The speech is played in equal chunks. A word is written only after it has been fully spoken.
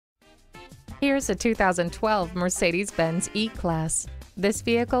Here's a 2012 Mercedes-Benz E-Class. This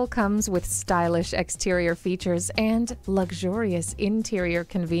vehicle comes with stylish exterior features and luxurious interior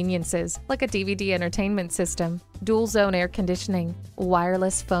conveniences like a DVD entertainment system, dual-zone air conditioning,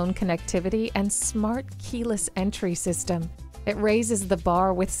 wireless phone connectivity, and smart keyless entry system. It raises the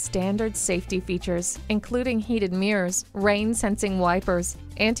bar with standard safety features, including heated mirrors, rain-sensing wipers,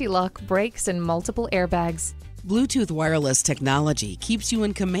 anti-lock brakes, and multiple airbags. Bluetooth wireless technology keeps you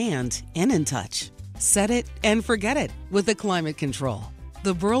in command and in touch. Set it and forget it with the climate control.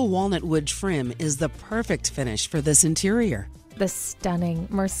 The BURL walnut wood trim is the perfect finish for this interior. The stunning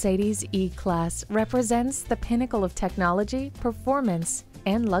Mercedes E-Class represents the pinnacle of technology, performance,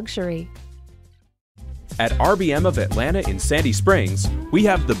 and luxury. At RBM of Atlanta in Sandy Springs, we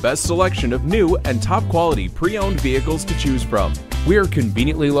have the best selection of new and top-quality pre-owned vehicles to choose from. We are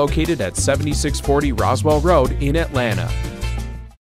conveniently located at 7640 Roswell Road in Atlanta.